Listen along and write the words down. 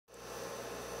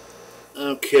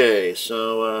Okay,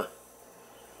 so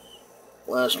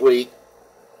last week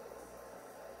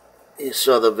you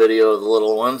saw the video of the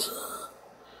little ones.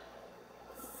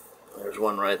 There's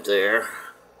one right there.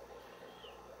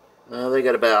 They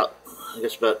got about, I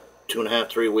guess, about 2.5,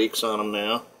 3 weeks on them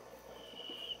now.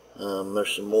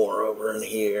 There's some more over in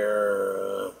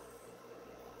here.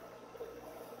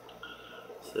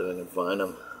 See if I can find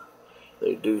them.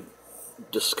 They do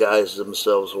disguise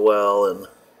themselves well, and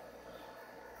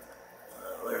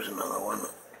there's another one.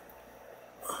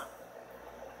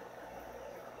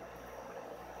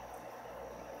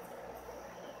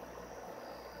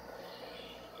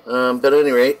 But at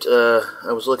any rate,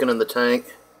 I was looking in the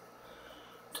tank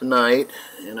tonight,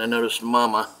 and I noticed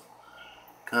Mama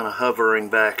kind of hovering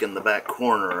back in the back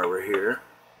corner over here.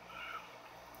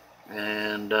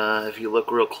 And if you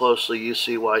look real closely, you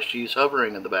see why she's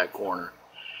hovering in the back corner.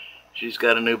 She's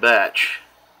got a new batch.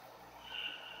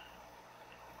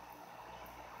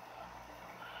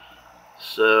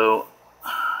 So,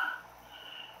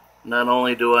 not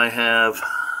only do I have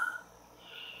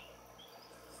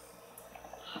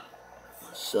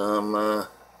some,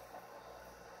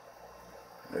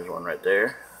 there's one right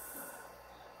there,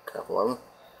 a couple of them.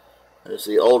 There's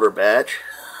the older batch,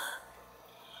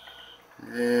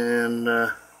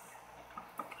 and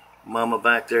Mama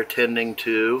back there tending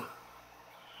to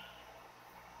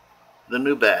the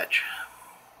new batch.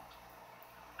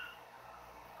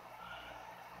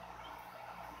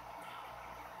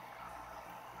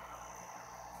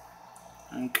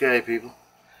 Okay, people,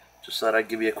 just thought I'd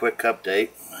give you a quick update.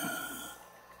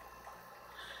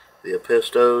 The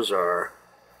Apistos are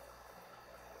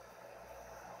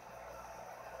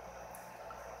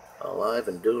alive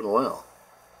and doing well.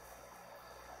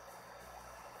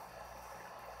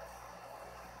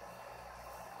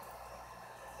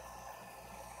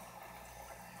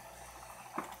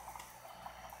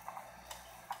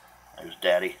 There's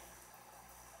Daddy.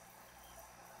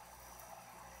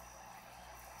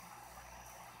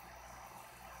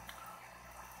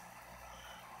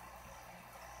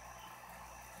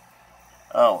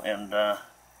 Oh, and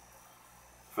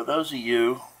for those of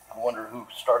you who wonder who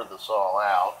started this all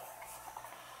out,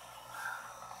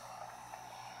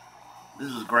 this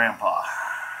is Grandpa.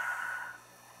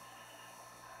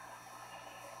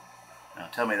 Now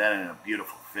tell me that ain't a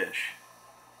beautiful fish.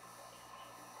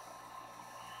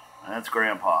 That's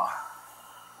Grandpa.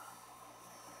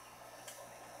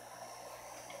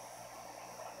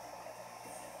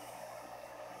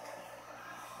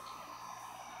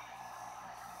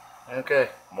 Okay,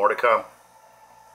 more to come.